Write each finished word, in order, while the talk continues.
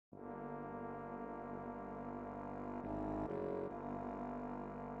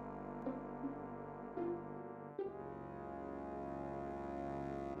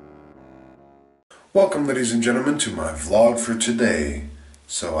Welcome, ladies and gentlemen, to my vlog for today.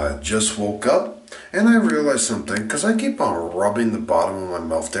 So I just woke up and I realized something, because I keep on rubbing the bottom of my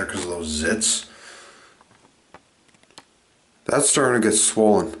mouth there because of those zits. That's starting to get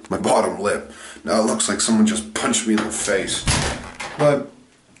swollen, my bottom lip. Now it looks like someone just punched me in the face. But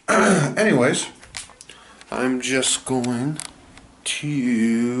anyways, I'm just going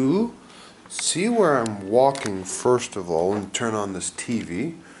to see where I'm walking first of all and turn on this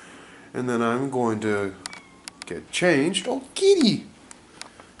TV. And then I'm going to get changed. Oh, kitty!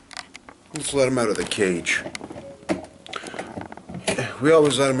 Let's let him out of the cage. We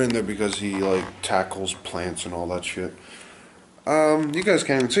always let him in there because he, like, tackles plants and all that shit. You guys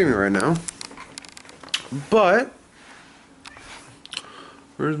can't even see me right now. But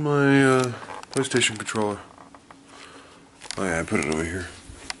where's my PlayStation controller? Oh yeah, I put it over here.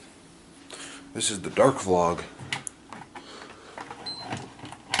 This is the dark vlog.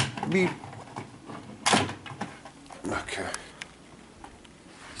 Beep. Okay.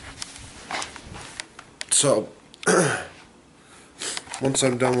 So, once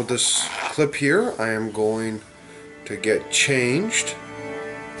I'm done with this clip here, I am going to get changed.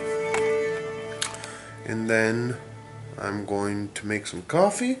 And then I'm going to make some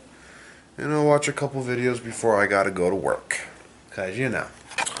coffee. And I'll watch a couple videos before I gotta go to work. Because, you know,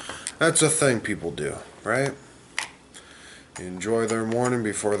 that's a thing people do, right? Enjoy their morning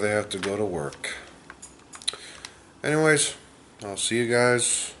before they have to go to work. Anyways, I'll see you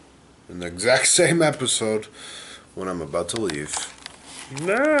guys in the exact same episode when I'm about to leave.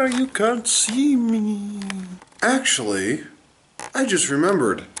 Now you can't see me. Actually, I just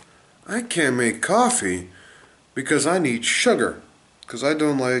remembered. I can't make coffee because I need sugar. Because I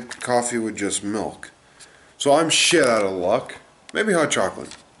don't like coffee with just milk. So I'm shit out of luck. Maybe hot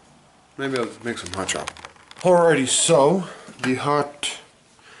chocolate. Maybe I'll make some hot chocolate. Alrighty, so the hot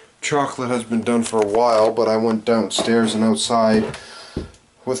chocolate has been done for a while, but I went downstairs and outside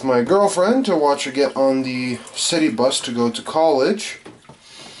with my girlfriend to watch her get on the city bus to go to college.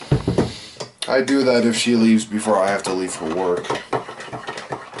 I do that if she leaves before I have to leave for work.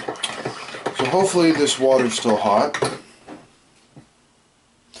 So hopefully this water's still hot.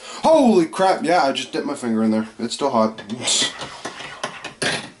 Holy crap, yeah, I just dipped my finger in there. It's still hot.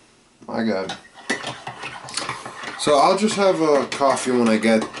 My God. So I'll just have a coffee when I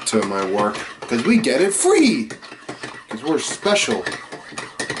get to my work, because we get it free, because we're special.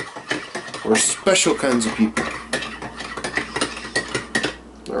 We're special kinds of people.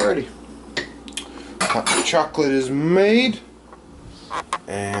 Alrighty. Hot chocolate is made,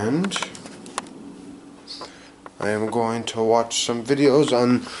 and I am going to watch some videos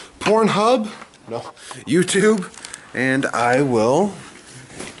on Pornhub, no, YouTube, and I will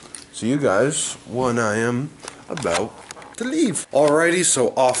see you guys when I am about to leave. Alrighty,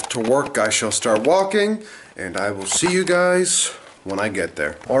 so off to work I shall start walking, and I will see you guys when I get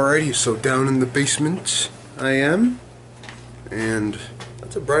there. Alrighty, so down in the basement I am, and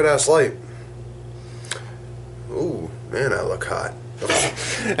that's a bright ass light. Ooh, man, I look hot.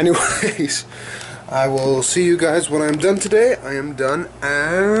 Anyways, I will see you guys when I'm done today. I am done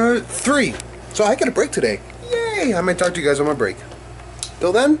at 3, so I get a break today. Yay! I might talk to you guys on my break.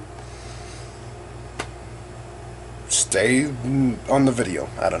 Till then, stay on the video.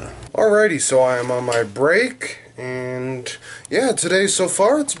 I don't know. Alrighty, so I am on my break, and yeah, today so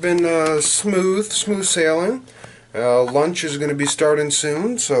far it's been smooth sailing. Lunch is going to be starting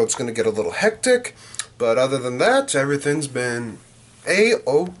soon, so it's going to get a little hectic, but other than that, everything's been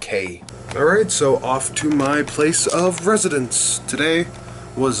a-okay. Alright, so off to my place of residence. Today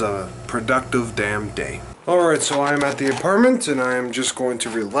was a productive damn day. Alright, so I am at the apartment and I am just going to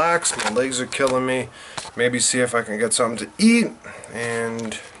relax. My legs are killing me. Maybe see if I can get something to eat.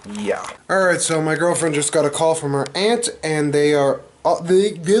 And yeah. Alright, so my girlfriend just got a call from her aunt and they are... I'm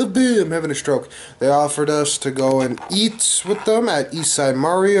having a stroke. They offered us to go and eat with them at Eastside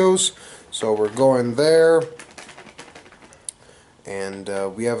Mario's. So we're going there. And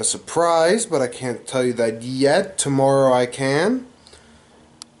we have a surprise, but I can't tell you that yet. Tomorrow I can.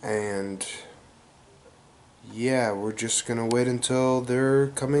 And yeah, we're just gonna wait until they're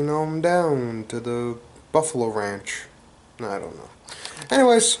coming on down to the Buffalo Ranch. I don't know.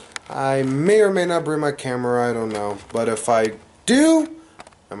 Anyways, I may or may not bring my camera, I don't know. But if I do,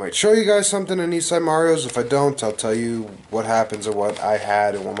 I might show you guys something in Eastside Mario's. If I don't, I'll tell you what happens or what I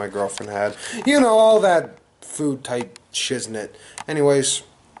had and what my girlfriend had. You know, all that food type shiznit. Anyways,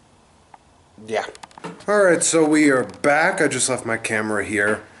 yeah. Alright, so we are back. I just left my camera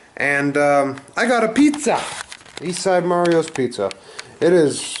here. And I got a pizza. Eastside Mario's Pizza. It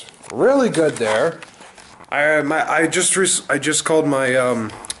is really good there. I just called my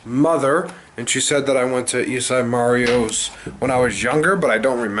mother and she said that I went to Eastside Mario's when I was younger, but I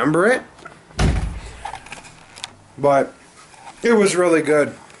don't remember it. But it was really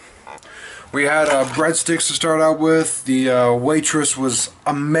good. We had breadsticks to start out with. The waitress was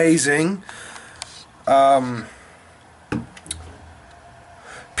amazing.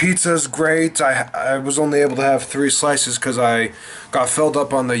 Pizza's great. I was only able to have 3 slices because I got filled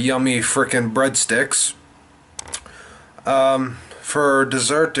up on the yummy frickin' breadsticks. For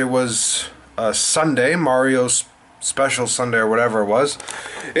dessert, it was a sundae, Mario's special sundae or whatever it was.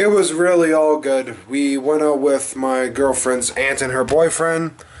 It was really all good. We went out with my girlfriend's aunt and her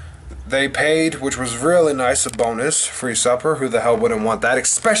boyfriend. They paid, which was really nice, a bonus. Free supper. Who the hell wouldn't want that?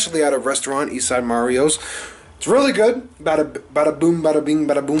 Especially at a restaurant, Eastside Mario's. It's really good. Bada boom, bada bing,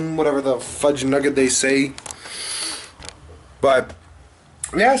 bada boom, whatever the fudge nugget they say. But,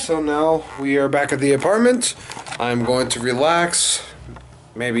 yeah, so now we are back at the apartment. I'm going to relax.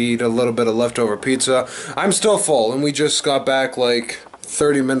 Maybe eat a little bit of leftover pizza. I'm still full, and we just got back like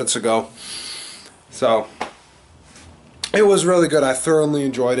 30 minutes ago. So, it was really good. I thoroughly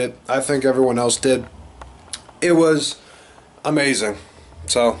enjoyed it. I think everyone else did. It was amazing.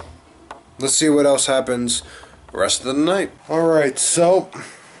 So, let's see what else happens the rest of the night. Alright, so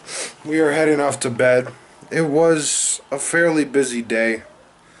we are heading off to bed. It was a fairly busy day.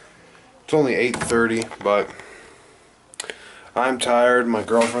 It's only 8:30, but I'm tired, my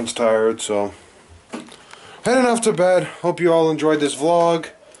girlfriend's tired, so heading off to bed. Hope you all enjoyed this vlog,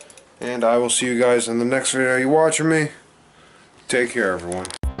 and I will see you guys in the next video. Are you watching me? Take care, everyone.